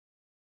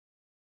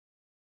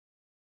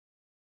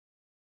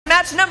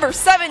match number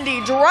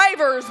 70,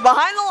 drivers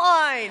behind the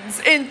lines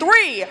in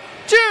 3,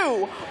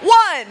 2,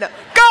 1,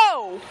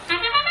 go!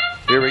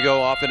 Here we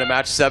go off into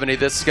match 70.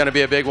 This is going to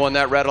be a big one.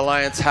 That Red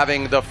Alliance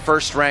having the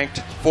 1st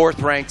ranked,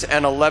 4th ranked,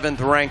 and 11th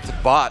ranked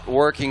bot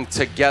working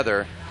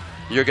together.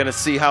 You're going to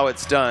see how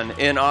it's done.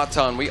 In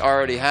Auton, we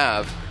already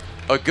have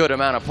a good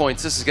amount of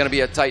points. This is going to be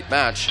a tight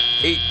match.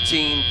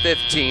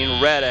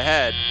 18-15, Red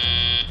ahead.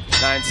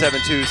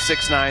 9-7-2,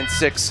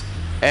 6-9-6,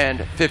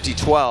 and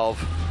 50-12.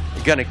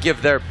 Going to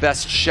give their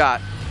best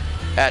shot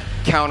at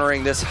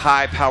countering this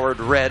high-powered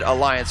Red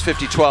Alliance.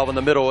 50-12 in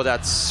the middle with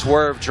that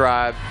swerve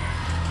drive.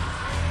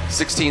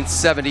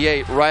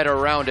 1678 right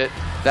around it.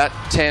 That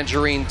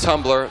tangerine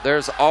tumbler.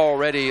 There's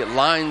already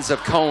lines of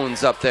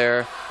cones up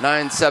there.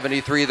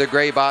 973, the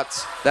gray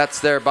bots.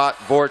 That's their bot,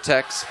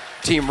 Vortex.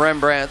 Team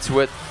Rembrandts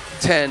with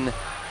 10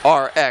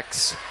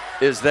 RX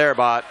is their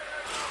bot.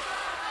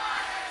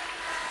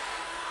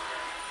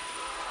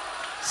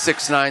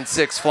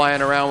 696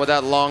 flying around with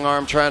that long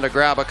arm trying to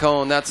grab a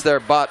cone. That's their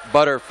bot,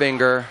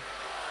 Butterfinger.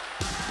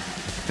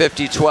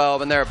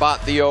 50-12 and their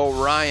bot, the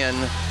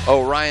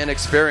Orion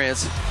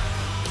Experience.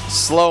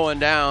 Slowing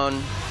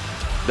down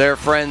their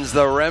friends,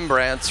 the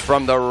Rembrandts,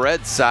 from the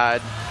red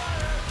side.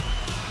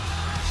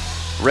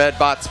 Red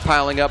bots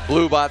piling up,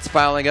 blue bots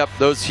piling up.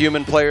 Those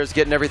human players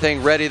getting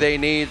everything ready they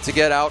need to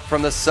get out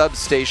from the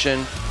substation.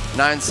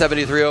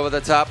 973 over the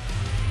top.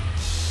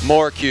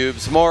 More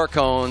cubes, more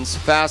cones,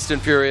 fast and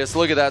furious.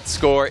 Look at that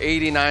score,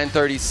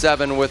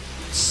 89-37 with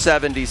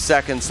 70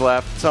 seconds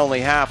left. It's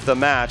only half the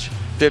match,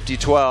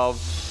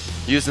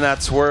 50-12. Using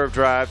that swerve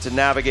drive to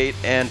navigate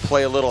and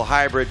play a little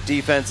hybrid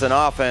defense and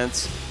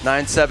offense.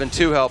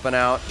 972 helping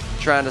out,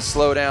 trying to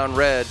slow down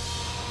Red.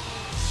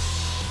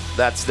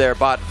 That's their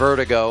bot,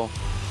 Vertigo.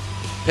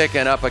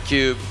 Picking up a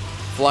cube,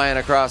 flying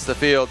across the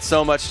field.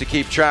 So much to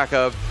keep track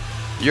of.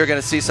 You're going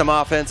to see some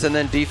offense and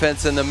then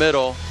defense in the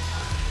middle.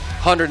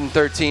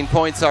 113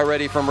 points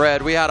already from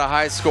Red. We had a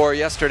high score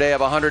yesterday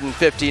of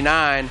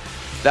 159.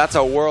 That's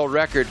a world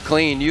record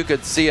clean. You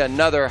could see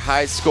another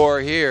high score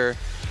here.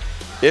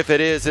 If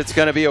it is, it's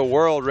going to be a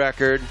world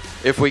record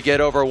if we get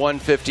over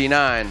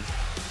 159.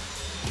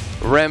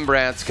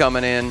 Rembrandt's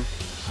coming in.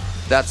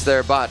 That's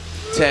their bot,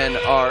 10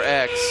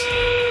 RX.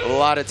 A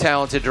lot of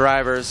talented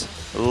drivers,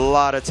 a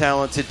lot of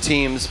talented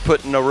teams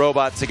putting a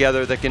robot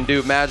together that can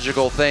do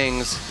magical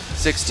things.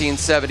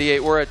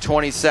 1678, we're at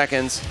 20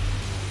 seconds.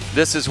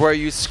 This is where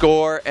you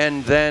score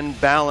and then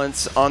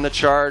balance on the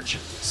charge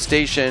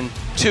station.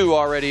 2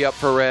 already up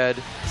for Red,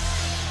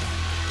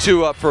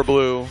 2 up for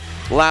Blue.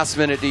 Last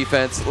minute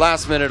defense,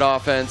 last minute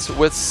offense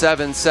with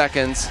 7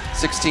 seconds.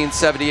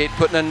 1678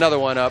 putting another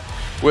one up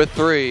with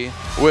 3,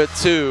 with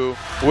 2,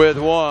 with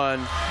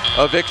 1.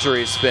 A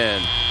victory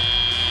spin.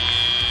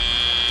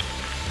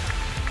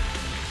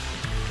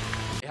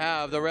 We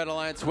have the Red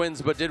Alliance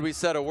wins, but did we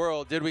set a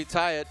world? Did we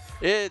tie it?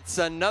 It's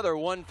another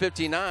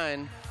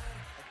 159,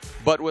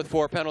 but with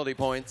 4 penalty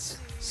points.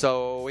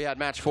 So we had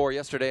match 4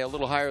 yesterday, a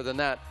little higher than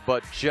that,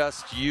 but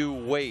just you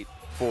wait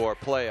for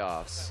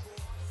playoffs.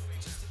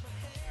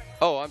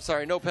 Oh, I'm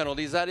sorry, no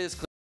penalties. That is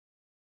clear.